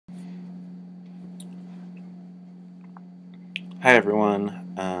Hi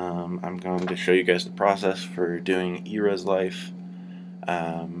everyone, I'm going to show you guys the process for doing eRezLife.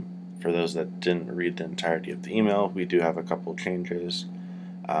 For those that didn't read the entirety of the email, we do have a couple changes.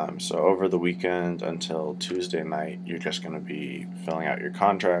 So over the weekend until Tuesday night, you're just going to be filling out your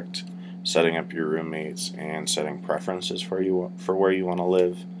contract, setting up your roommates, and setting preferences for where you want to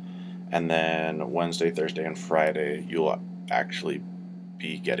live. And then Wednesday, Thursday, and Friday, you'll actually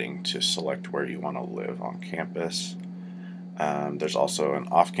be getting to select where you want to live on campus. There's also an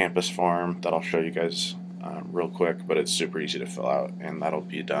off-campus form that I'll show you guys real quick, but it's super easy to fill out, and that'll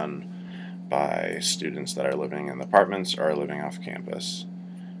be done by students that are living in the apartments or are living off campus.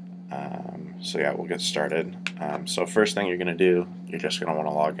 So yeah, we'll get started. So first thing you're going to do, you're just going to want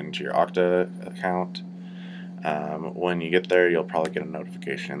to log into your Okta account. When you get there, you'll probably get a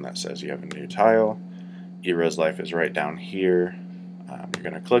notification that says you have a new tile. eRezLife is right down here. You're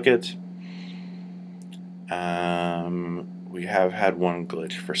going to click it. We have had one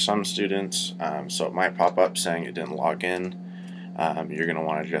glitch for some students, so it might pop up saying it didn't log in. You're going to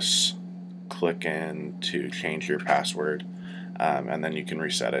want to just click in to change your password, and then you can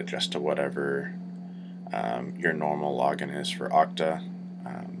reset it just to whatever your normal login is for Okta.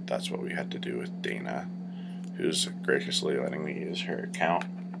 That's what we had to do with Dana, who's graciously letting me use her account.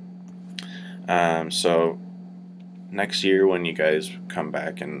 So next year when you guys come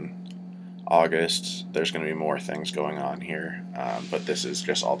back in August, there's going to be more things going on here, but this is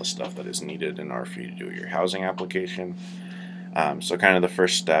just all the stuff that is needed in order for you to do your housing application. So kind of the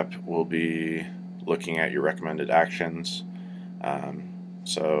first step will be looking at your recommended actions.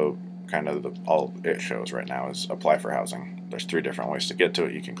 So kind of all it shows right now is apply for housing. There's 3 different ways to get to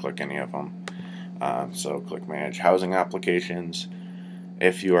it. You can click any of them. So click manage housing applications.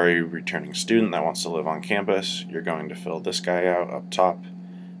 If you are a returning student that wants to live on campus, you're going to fill this guy out up top.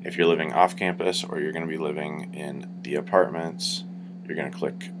 If you're living off campus or you're going to be living in the apartments, you're going to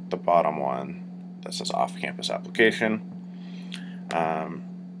click the bottom one that says off-campus application. The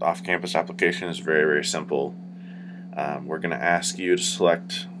off-campus application is very, very simple. We're going to ask you to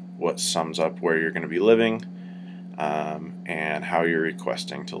select what sums up where you're going to be living and how you're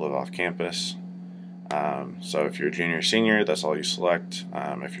requesting to live off campus. So if you're a junior or senior, that's all you select.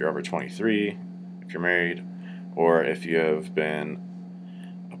 If you're over 23, if you're married, or if you have been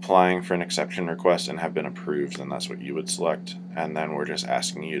applying for an exception request and have been approved, then that's what you would select. And then we're just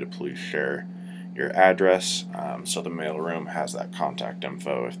asking you to please share your address, so the mailroom has that contact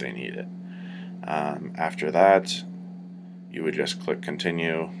info if they need it. After that, you would just click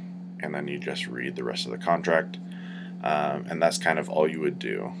continue, and then you just read the rest of the contract, and that's kind of all you would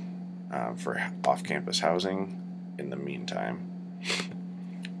do for off-campus housing in the meantime.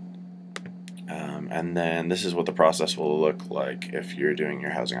 And then this is what the process will look like if you're doing your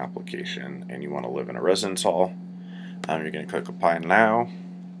housing application and you want to live in a residence hall. You're going to click apply now.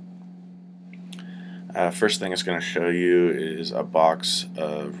 First thing it's going to show you is a box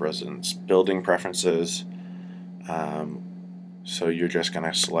of residence building preferences. So you're just going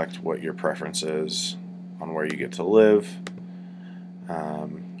to select what your preference is on where you get to live,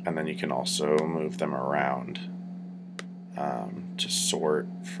 and then you can also move them around to sort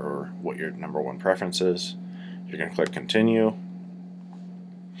for what your number 1 preference is. You're going to click continue,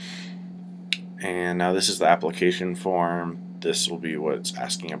 and now this is the application form. This will be what's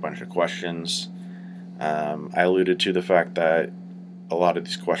asking a bunch of questions. I alluded to the fact that a lot of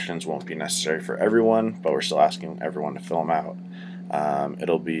these questions won't be necessary for everyone, but we're still asking everyone to fill them out.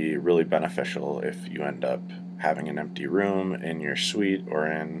 It'll be really beneficial if you end up having an empty room in your suite or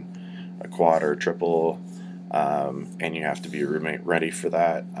in a quad or triple, and you have to be roommate ready for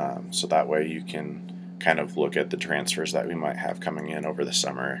that, so that way you can kind of look at the transfers that we might have coming in over the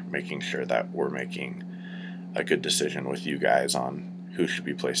summer, making sure that we're making a good decision with you guys on who should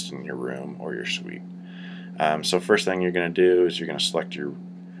be placed in your room or your suite. So first thing you're going to do is you're going to select your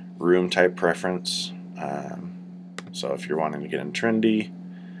room type preference. So if you're wanting to get in Trinity,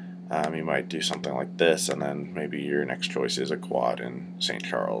 you might do something like this, and then maybe your next choice is a quad in St.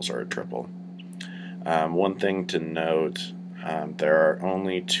 Charles or a triple. One thing to note, there are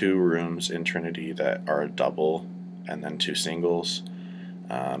only 2 rooms in Trinity that are a double, and then 2 singles.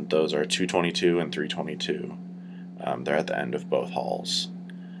 Those are 222 and 322. They're at the end of both halls.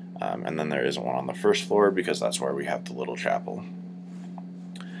 And then there isn't one on the first floor because that's where we have the little chapel.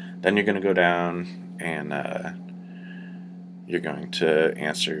 Then you're going to go down and you're going to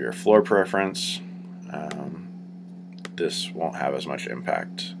answer your floor preference. This won't have as much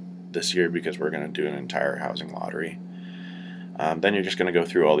impact this year because we're going to do an entire housing lottery. Then you're just going to go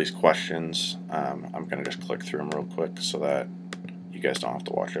through all these questions. I'm going to just click through them real quick so that you guys don't have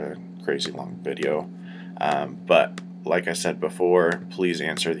to watch a crazy long video. But like I said before, please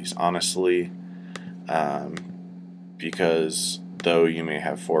answer these honestly, because though you may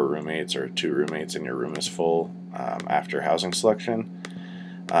have 4 roommates or 2 roommates and your room is full after housing selection,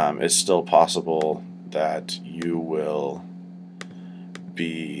 it's still possible that you will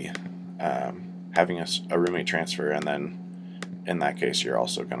be having a roommate transfer, and then in that case you're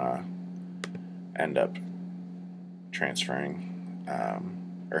also going to end up transferring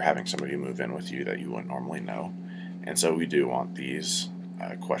or having somebody move in with you that you wouldn't normally know. And so we do want these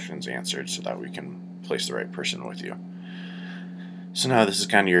questions answered so that we can place the right person with you. So now this is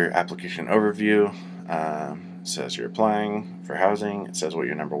kind of your application overview. It says you're applying for housing. It says what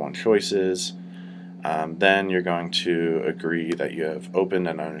your number 1 choice is. Then you're going to agree that you have opened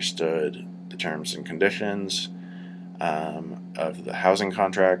and understood the terms and conditions of the housing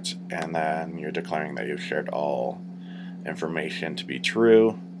contract, and then you're declaring that you've shared all information to be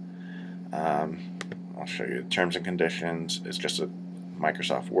true. I'll show you the terms and conditions. It's just a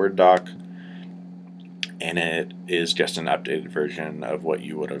Microsoft Word doc, and it is just an updated version of what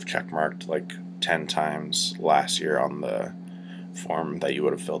you would have checkmarked like 10 times last year on the form that you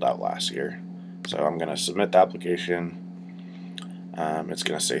would have filled out last year. So I'm going to submit the application. It's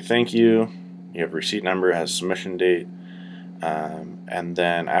going to say thank you. You have a receipt number, it has submission date. And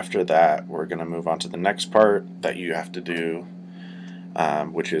then after that, we're going to move on to the next part that you have to do,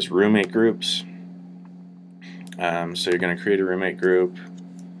 which is roommate groups. So you're going to create a roommate group.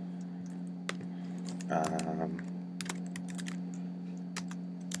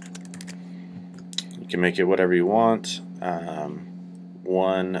 You can make it whatever you want.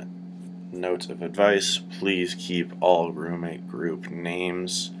 One note of advice: please keep all roommate group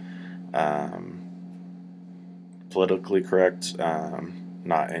names politically correct,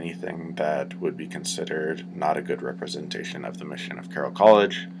 not anything that would be considered not a good representation of the mission of Carroll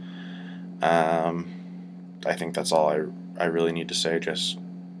College. I think that's all I really need to say. Just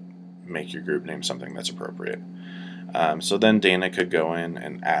make your group name something that's appropriate. So then Dana could go in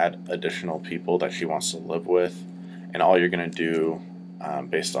and add additional people that she wants to live with, and all you're going to do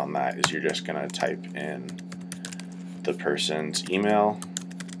based on that is you're just going to type in the person's email,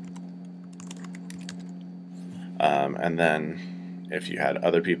 and then if you had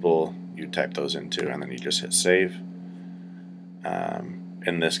other people, you type those in too, and then you just hit save.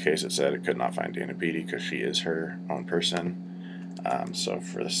 In this case, it said it could not find Dana Beatty because she is her own person. So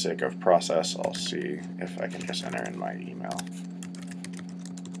for the sake of process, I'll see if I can just enter in my email.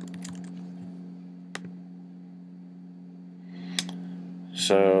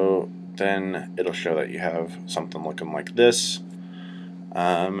 So then it'll show that you have something looking like this,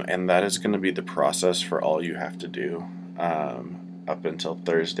 and that is going to be the process for all you have to do up until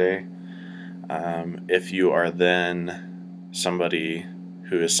Thursday. If you are then somebody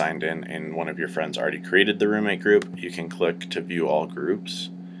who is signed in and one of your friends already created the roommate group, you can click to view all groups,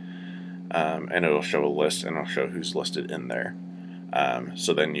 and it'll show a list, and it'll show who's listed in there.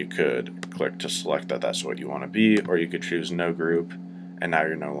 So then you could click to select that that's what you want to be, or you could choose no group, and now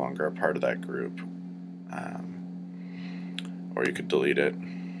you're no longer a part of that group. Or you could delete it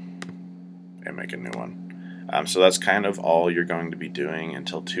and make a new one. So that's kind of all you're going to be doing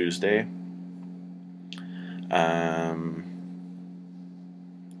until Tuesday.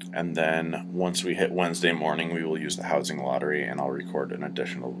 And then once we hit Wednesday morning, we will use the housing lottery, and I'll record an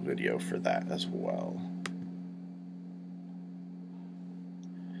additional video for that as well.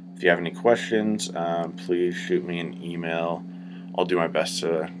 If you have any questions, please shoot me an email. I'll do my best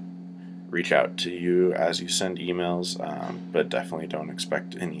to reach out to you as you send emails, but definitely don't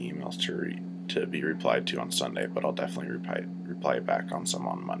expect any emails to be replied to on Sunday, but I'll definitely reply back on some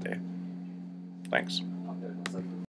on Monday. Thanks.